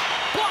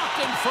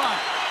 Blocked in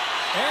front.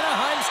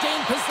 Anaheim's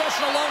gained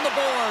possession along the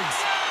boards.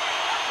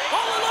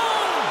 All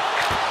alone!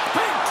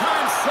 Big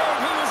time save.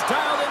 He was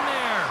dialed in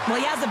there. Well,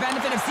 he has the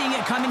benefit of seeing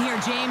it coming here,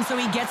 James, so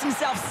he gets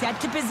himself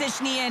set to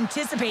position he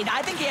anticipated.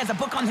 I think he has a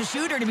book on the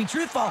shooter, to be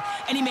truthful,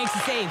 and he makes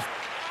a save.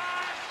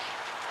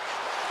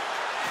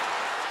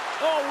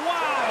 Oh,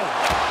 wow!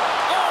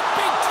 Oh,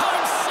 big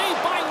time save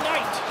by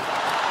Knight.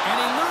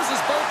 And he loses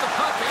both the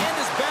puck and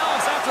his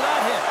balance after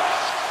that hit.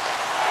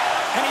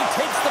 And he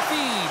takes the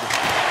feed.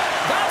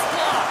 That's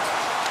blocked.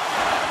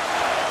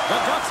 The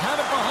Ducks have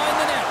it behind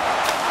the net.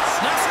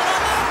 Snaps it on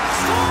net.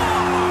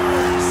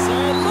 Scores!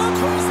 And look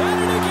who's at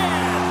it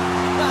again.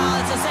 Well,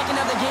 it's the second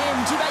of the game.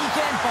 Too bad you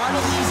can't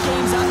bottle these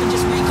games up and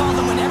just recall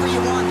them whenever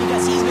you want,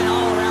 because he's been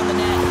all around the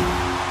net.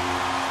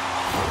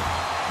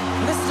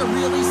 This is a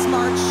really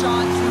smart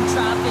shot through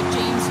traffic,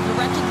 James. The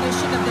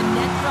recognition of the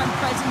net front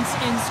presence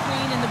in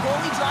screen, and the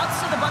goalie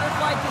drops to the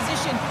butterfly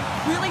position.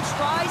 Really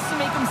tries to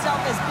make himself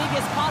as big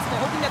as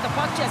possible, hoping that the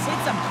puck just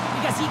hits him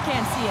because he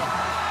can't see it.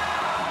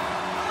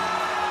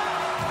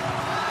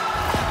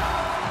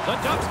 The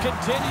Ducks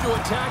continue to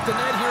attack the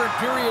net here in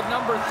period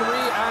number 3,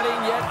 adding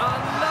yet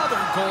another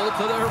goal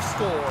to their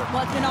score.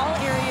 Well, it's been all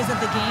areas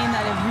of the game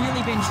that have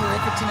really been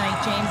terrific tonight,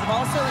 James. I've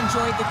also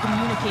enjoyed the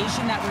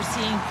communication that we're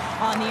seeing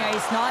on the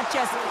ice, not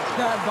just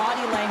the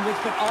body language,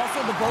 but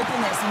also the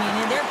vocalness. I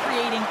mean, they're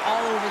creating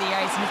all over the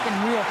ice, and it's been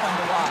real fun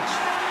to watch.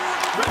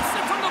 Rips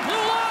it from the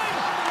blue line.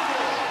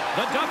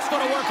 The Ducks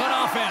going to work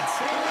on offense.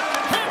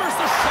 Hammers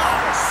the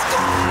shot.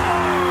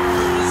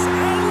 Scores!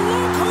 And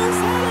look who's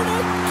at it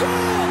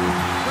again.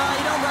 Well,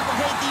 you don't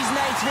replicate these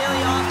nights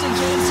very often,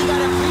 James. You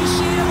gotta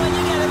appreciate it when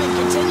you get them and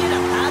continue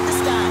to pad the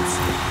stats.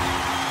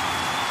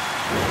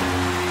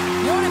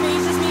 You know what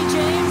amazes me,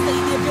 James?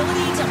 The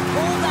ability to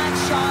pull that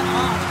shot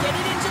off, get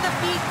it into the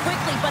feet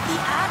quickly, but the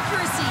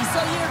accuracy, so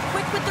you're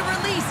quick with the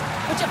release,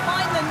 but you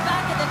find them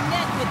back of the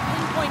net with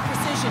pinpoint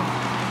precision.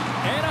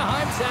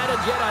 Anaheim's added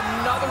yet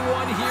another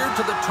one here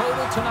to the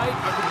total tonight.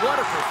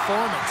 What a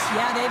performance.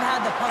 Yeah, they've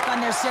had the puck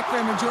on their stick for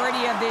a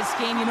majority of this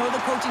game. You know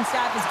the coaching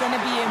staff is going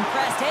to be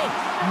impressed. Hey,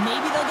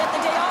 maybe they'll get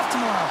the day off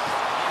tomorrow.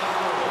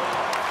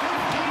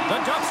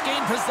 The Ducks gain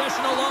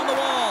possession along the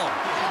wall.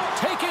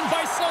 Taken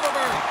by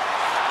Silverberg.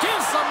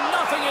 Gives them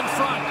nothing in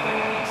front.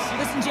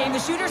 Listen, James,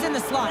 the shooter's in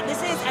the slot.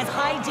 This is as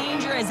high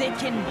danger as it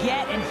can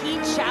get, and he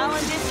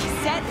challenges. He's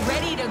set,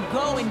 ready to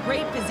go in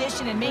great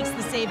position, and makes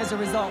the save as a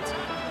result.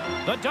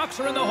 The Ducks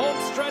are in the home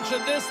stretch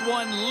of this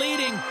one,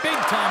 leading big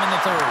time in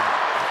the third.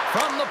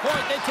 From the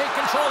point, they take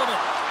control of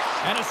it.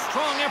 And a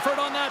strong effort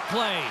on that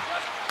play.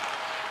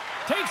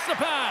 Takes the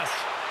pass.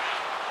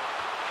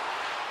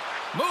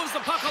 Moves the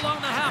puck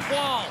along the half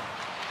wall.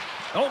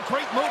 Oh,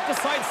 great move to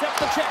sidestep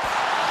the check.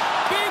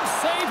 Big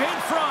save in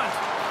front.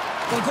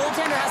 The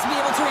goaltender has to be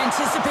able to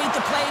anticipate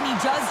the play, and he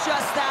does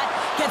just that.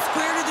 Gets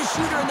square to the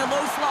shooter in the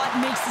low slot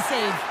and makes the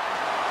save.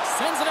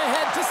 Sends it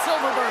ahead to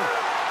Silverberg.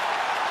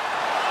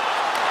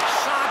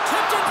 Shot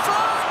tipped in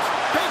front.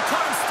 Big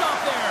time stop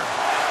there.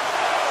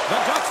 The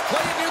Ducks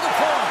play it near the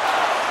point.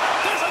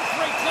 There's a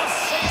great glove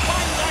save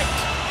by Knight.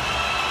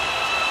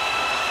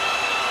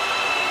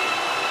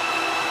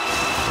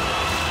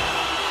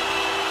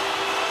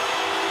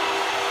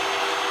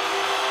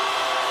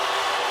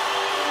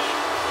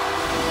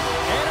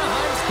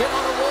 Anaheim's been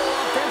on a roll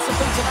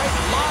offensively tonight.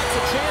 Lots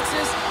of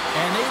chances,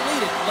 and they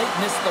lead it late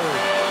in this third.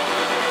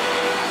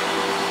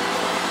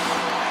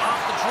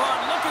 Off the draw,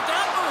 look at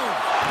that move.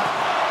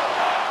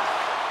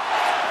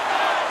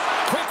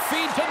 Quick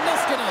feed to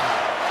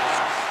Niskanen.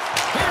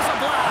 Here's a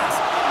blast.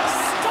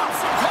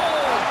 Stops it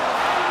cold.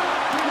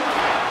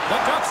 The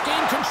Ducks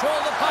gain control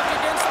of the puck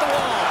against the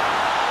wall.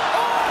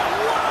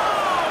 Oh,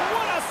 wow!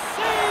 What a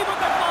save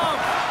with the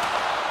glove.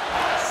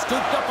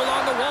 Scooped up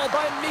along the wall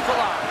by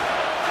Mikula.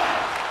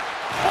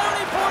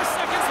 44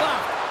 seconds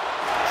left.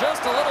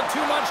 Just a little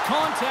too much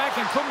contact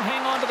and couldn't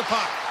hang on to the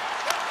puck.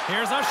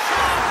 Here's a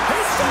shot. He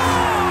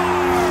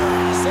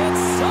scores! And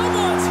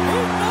someone's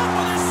heating up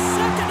with his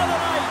second of the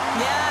night.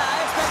 Yeah,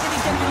 I expected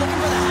he's going to be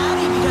looking for the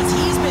Hattie because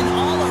he's been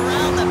all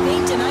around the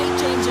paint tonight,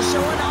 James, just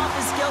showing off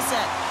his skill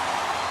set.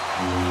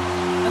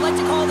 I'd like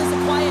to call this a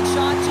quiet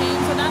shot,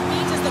 James. What that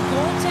means is the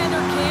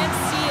goaltender can't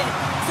see it.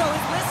 So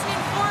he's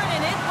listening for it,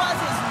 and it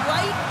buzzes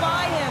right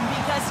by him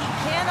because he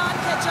cannot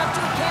catch up to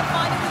it, can't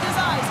find it with his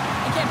eyes,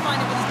 and can't find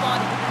it with his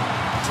body.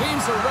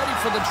 Teams are ready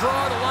for the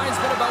draw. The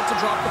linesman about to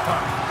drop the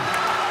puck.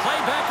 Play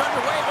back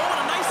underway. Oh,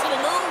 and a nice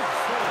little move.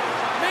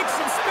 Makes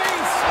some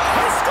space.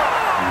 He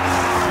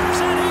scores!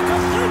 And he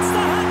completes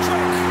the hat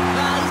trick.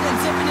 Well, he's been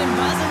tipping and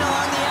buzzing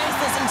along the ice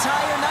this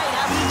entire night,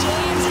 hasn't he,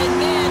 James? And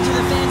man, do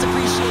the fans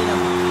appreciate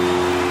him.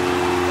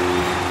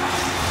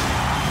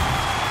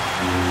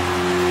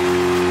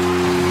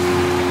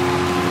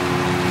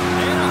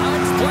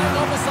 Anaheim's playing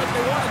almost like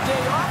they want a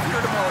day off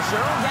here tomorrow,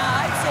 Cheryl.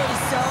 Yeah, I'd say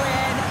so,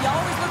 and you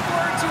always look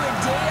forward to a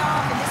day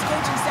off, and this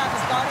coaching staff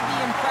has got to be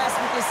impressed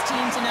with this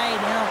team tonight.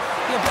 You know,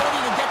 the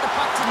ability to get the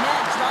puck to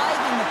net,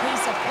 driving the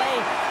pace of play,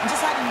 and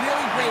just having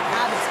really great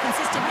habits,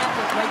 consistent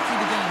effort right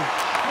through the game.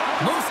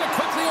 Moves it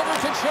quickly over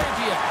to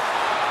Champion.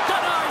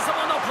 Denies him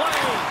on the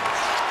play.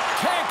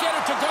 Can't get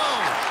it to go.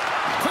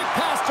 Quick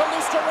pass to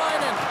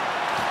Luosterainen.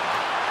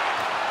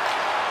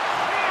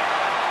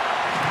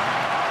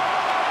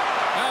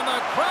 And the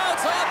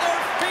crowd's on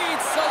their feet,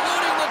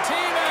 saluting the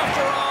team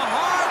after a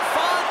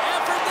hard-fought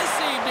effort this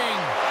evening.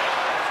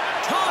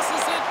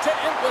 Tosses it to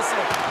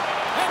Entwistle.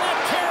 And that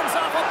caroms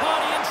off a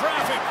body in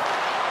traffic.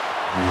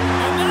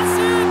 And that's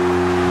it.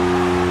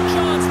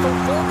 John's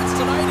performance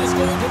tonight is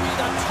going to be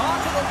the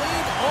talk of the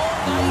league all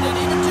night and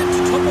even into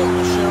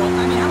tomorrow, Cheryl.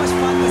 I mean, how much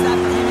fun was that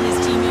for him and his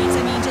teammates?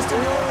 I mean, just to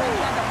know that he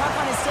had the puck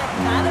on his stick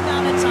that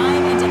amount of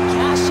time and to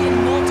cash in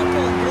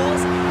multiple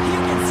goals, you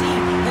can see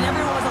that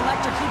everyone was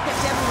electric. He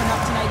picked everyone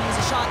up tonight. He was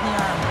a shot in the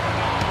arm.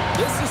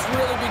 This has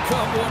really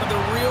become one of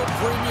the real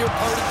premier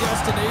party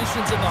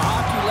destinations in the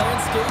hockey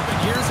landscape, and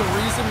here's a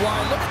reason why.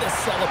 Look at this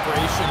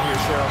celebration here,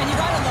 Cheryl. And you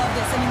gotta love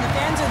this. I mean, the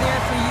fans are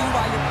there for you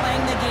while you're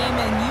playing the game,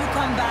 and you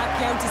come back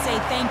out to say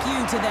thank you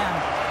to them.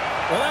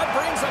 Well, that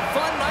brings a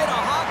fun night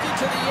of hockey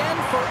to the end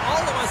for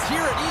all of us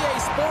here at EA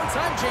Sports.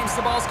 I'm James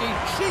Cybulski.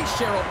 She's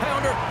Cheryl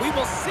Pounder. We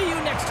will see you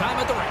next time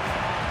at the rink.